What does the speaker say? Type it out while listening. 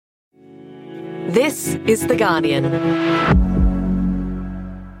This is The Guardian.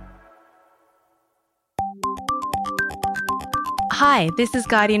 Hi, this is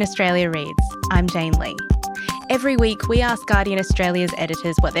Guardian Australia Reads. I'm Jane Lee. Every week we ask Guardian Australia's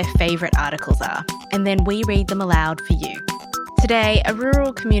editors what their favourite articles are, and then we read them aloud for you. Today, a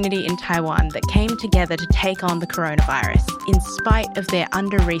rural community in Taiwan that came together to take on the coronavirus in spite of their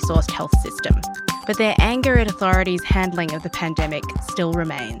under-resourced health system. But their anger at authorities' handling of the pandemic still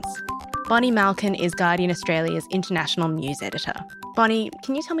remains. Bonnie Malkin is Guardian Australia's international news editor. Bonnie,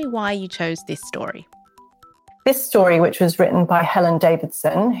 can you tell me why you chose this story? This story, which was written by Helen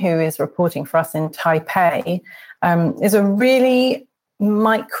Davidson, who is reporting for us in Taipei, is a really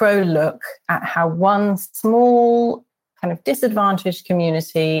micro look at how one small kind of disadvantaged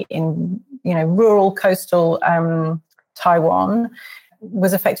community in, rural coastal Taiwan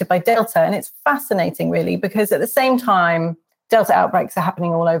was affected by Delta. And it's fascinating, really, because at the same time, Delta outbreaks are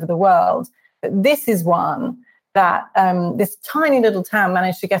happening all over the world. But this is one that this tiny little town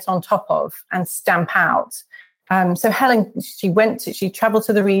managed to get on top of and stamp out. So Helen, she traveled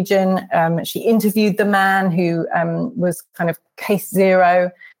to the region. She interviewed the man who was kind of case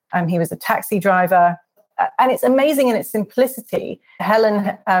zero. He was a taxi driver. And it's amazing in its simplicity.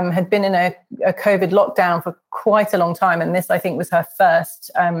 Helen had been in a COVID lockdown for quite a long time. And this, I think, was her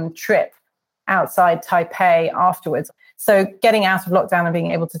first trip outside Taipei afterwards. So getting out of lockdown and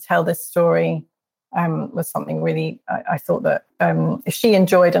being able to tell this story was something really I thought that she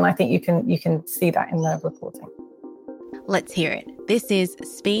enjoyed. And I think you can see that in the reporting. Let's hear it. This is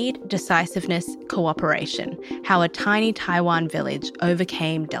Speed, Decisiveness, Cooperation, How a Tiny Taiwan Village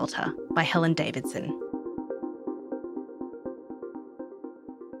Overcame Delta by Helen Davidson.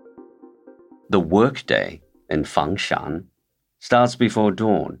 The workday in Fangshan starts before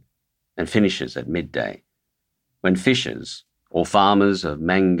dawn and finishes at midday, when fishers or farmers of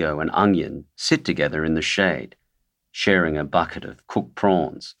mango and onion sit together in the shade, sharing a bucket of cooked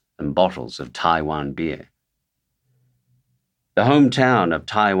prawns and bottles of Taiwan beer. The hometown of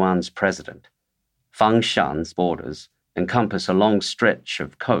Taiwan's president, Fangshan's borders encompass a long stretch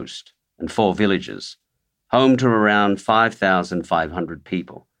of coast and 4 villages, home to around 5,500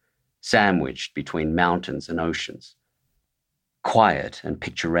 people, sandwiched between mountains and oceans. Quiet and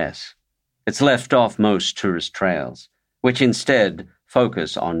picturesque, it's left off most tourist trails, which instead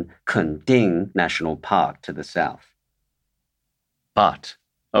focus on Kending National Park to the south. But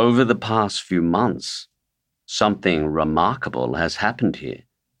over the past few months, something remarkable has happened here.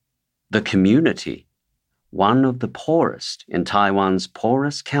 The community, one of the poorest in Taiwan's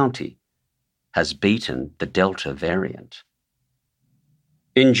poorest county, has beaten the Delta variant.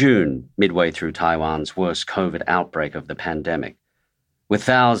 In June, midway through Taiwan's worst COVID outbreak of the pandemic, with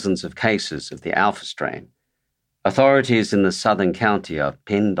thousands of cases of the Alpha strain, authorities in the southern county of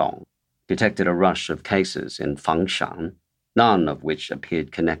Pingtung detected a rush of cases in Fangshan, none of which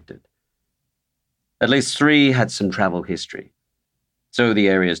appeared connected. At least 3 had some travel history, so the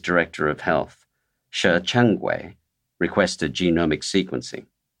area's director of health, Shi Chengwei, requested genomic sequencing.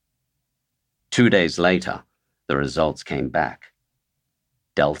 2 days later, the results came back.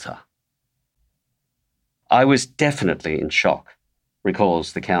 Delta. I was definitely in shock,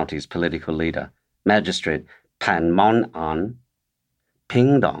 recalls the county's political leader, Magistrate Pan Mon-an.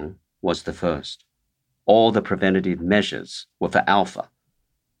 Pingtung was the first. All the preventative measures were for Alpha.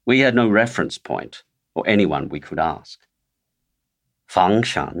 We had no reference point or anyone we could ask.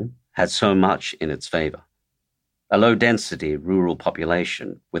 Fangshan had so much in its favor. A low-density rural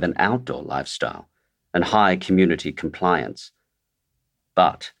population with an outdoor lifestyle and high community compliance.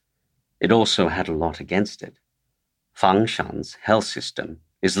 But it also had a lot against it. Fangshan's health system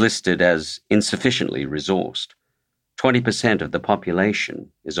is listed as insufficiently resourced. 20% of the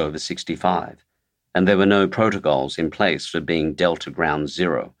population is over 65, and there were no protocols in place for being Delta Ground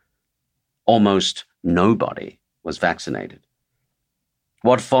Zero. Almost nobody was vaccinated.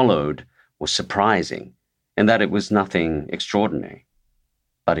 What followed was surprising in that it was nothing extraordinary.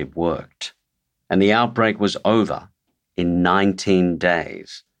 But it worked, and the outbreak was over in 19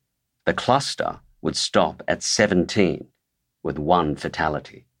 days. The cluster would stop at 17, with 1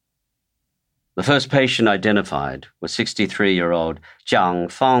 fatality. The first patient identified was 63-year-old Jiang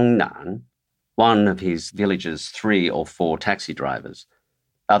Fengnan, one of his village's 3 or 4 taxi drivers.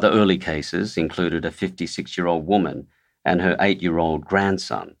 Other early cases included a 56-year-old woman and her 8-year-old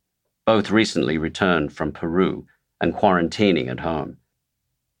grandson, both recently returned from Peru and quarantining at home.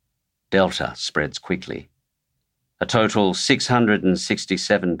 Delta spreads quickly. A total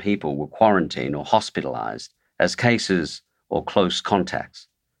 667 people were quarantined or hospitalized as cases or close contacts.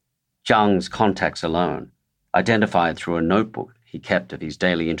 Jiang's contacts alone, identified through a notebook he kept of his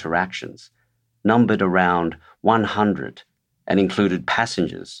daily interactions, numbered around 100 and included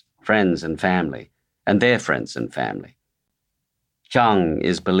passengers, friends and family, and their friends and family. Zhang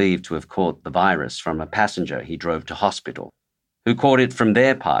is believed to have caught the virus from a passenger he drove to hospital, who caught it from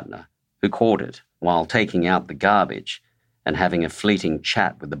their partner, who caught it while taking out the garbage and having a fleeting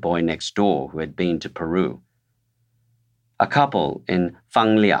chat with the boy next door who had been to Peru. A couple in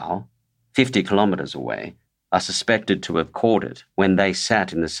Fangliao, 50 kilometers away, are suspected to have caught it when they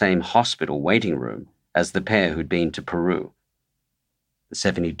sat in the same hospital waiting room as the pair who'd been to Peru. The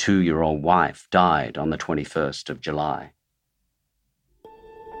 72-year-old wife died on the 21st of July.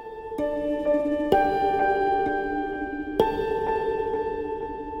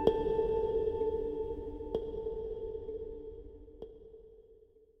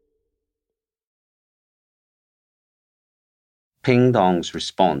 Pingdong's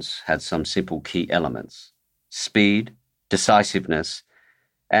response had some simple key elements: speed, decisiveness,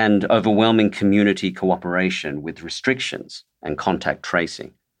 and overwhelming community cooperation with restrictions and contact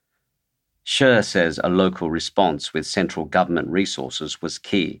tracing. Shi says a local response with central government resources was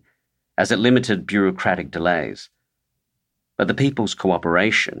key, as it limited bureaucratic delays. But the people's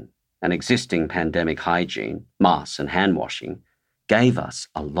cooperation and existing pandemic hygiene, masks and hand washing, gave us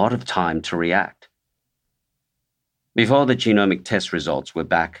a lot of time to react. Before the genomic test results were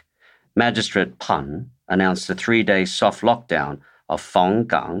back, Magistrate Pan announced a 3-day soft lockdown of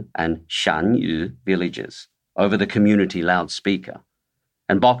Fenggang and Shanyu villages over the community loudspeaker,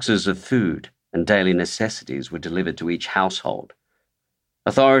 and boxes of food and daily necessities were delivered to each household.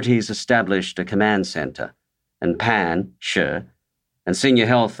 Authorities established a command center, and Pan, Shi, and senior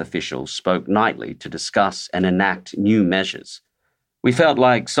health officials spoke nightly to discuss and enact new measures. We felt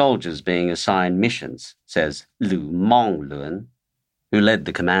like soldiers being assigned missions, says Lu Monglun, who led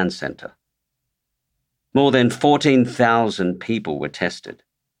the command center. More than 14,000 people were tested,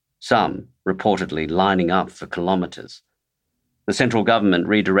 some reportedly lining up for kilometers. The central government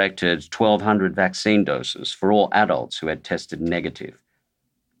redirected 1,200 vaccine doses for all adults who had tested negative.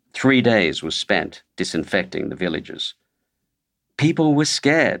 3 days was spent disinfecting the villages. People were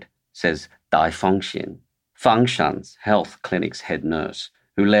scared, says Dai Fengxian, Fangshan's health clinic's head nurse,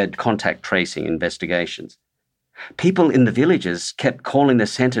 who led contact tracing investigations. People in the villages kept calling the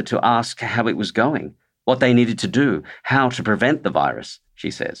center to ask how it was going, what they needed to do, how to prevent the virus, she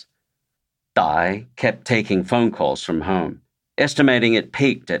says. Dai kept taking phone calls from home, estimating it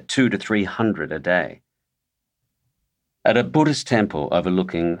peaked at 200 to 300 a day. At a Buddhist temple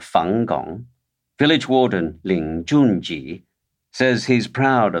overlooking Fanggong, village warden Ling Junji says he's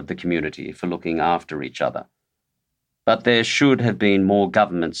proud of the community for looking after each other. But there should have been more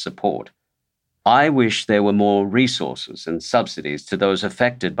government support. I wish there were more resources and subsidies to those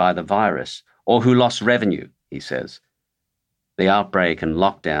affected by the virus or who lost revenue, he says. The outbreak and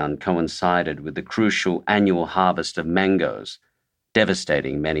lockdown coincided with the crucial annual harvest of mangoes,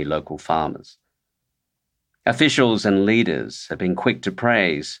 devastating many local farmers. Officials and leaders have been quick to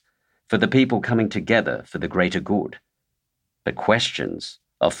praise for the people coming together for the greater good. But questions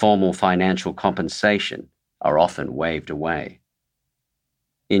of formal financial compensation are often waved away.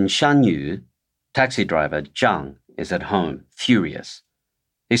 In Shanyu, taxi driver Zhang is at home, furious.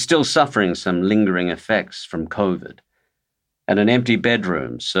 He's still suffering some lingering effects from COVID, and an empty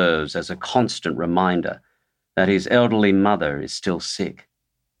bedroom serves as a constant reminder that his elderly mother is still sick.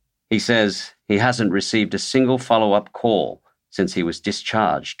 He says he hasn't received a single follow-up call since he was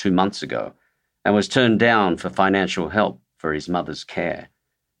discharged 2 months ago and was turned down for financial help for his mother's care.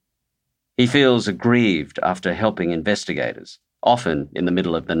 He feels aggrieved after helping investigators, often in the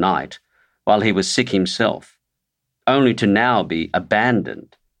middle of the night, while he was sick himself, only to now be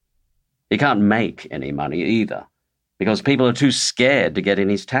abandoned. He can't make any money either, because people are too scared to get in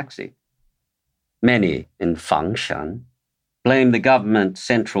his taxi. Many in Fangshan blame the Government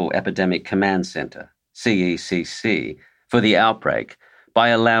Central Epidemic Command Center, CECC, for the outbreak by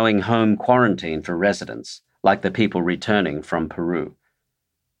allowing home quarantine for residents, like the people returning from Peru.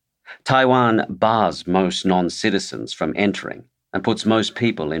 Taiwan bars most non-citizens from entering and puts most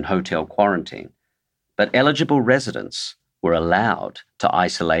people in hotel quarantine, but eligible residents were allowed to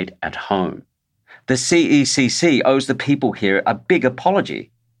isolate at home. The CECC owes the people here a big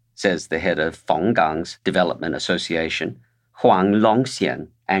apology, says the head of Fenggang's Development Association, Huang Longxian,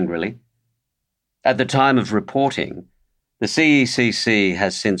 angrily. At the time of reporting, the CECC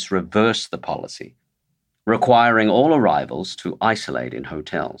has since reversed the policy, requiring all arrivals to isolate in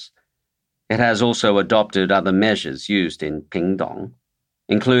hotels. It has also adopted other measures used in Pingdong,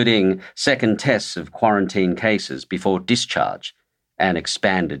 including second tests of quarantine cases before discharge and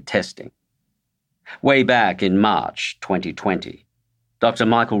expanded testing. Way back in March 2020, Dr.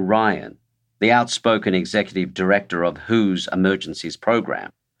 Michael Ryan, the outspoken executive director of WHO's Emergencies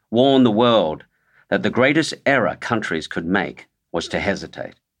Program, warned the world that the greatest error countries could make was to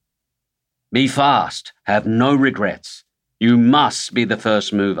hesitate. Be fast, have no regrets. You must be the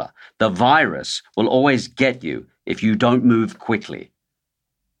first mover. The virus will always get you if you don't move quickly.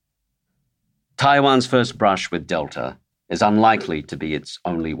 Taiwan's first brush with Delta is unlikely to be its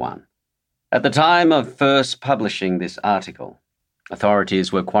only one. At the time of first publishing this article,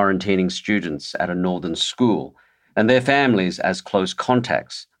 authorities were quarantining students at a northern school and their families as close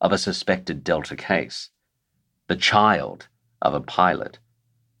contacts of a suspected Delta case, the child of a pilot.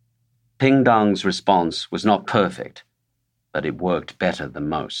 Pingdong's response was not perfect, but it worked better than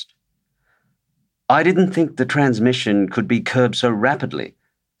most. I didn't think the transmission could be curbed so rapidly,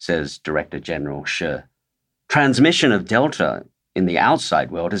 says Director General Shi. Transmission of Delta in the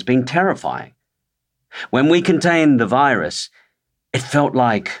outside world has been terrifying. When we contained the virus, it felt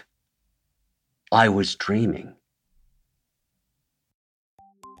like I was dreaming.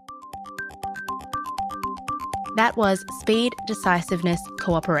 That was Speed, Decisiveness,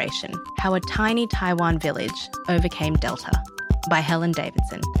 Cooperation, How a Tiny Taiwan Village Overcame Delta by Helen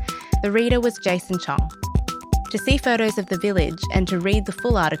Davidson. The reader was Jason Chong. To see photos of the village and to read the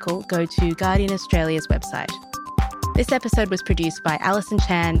full article, go to Guardian Australia's website. This episode was produced by Alison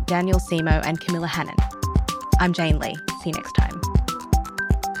Chan, Daniel Simo and Camilla Hannon. I'm Jane Lee. See you next time.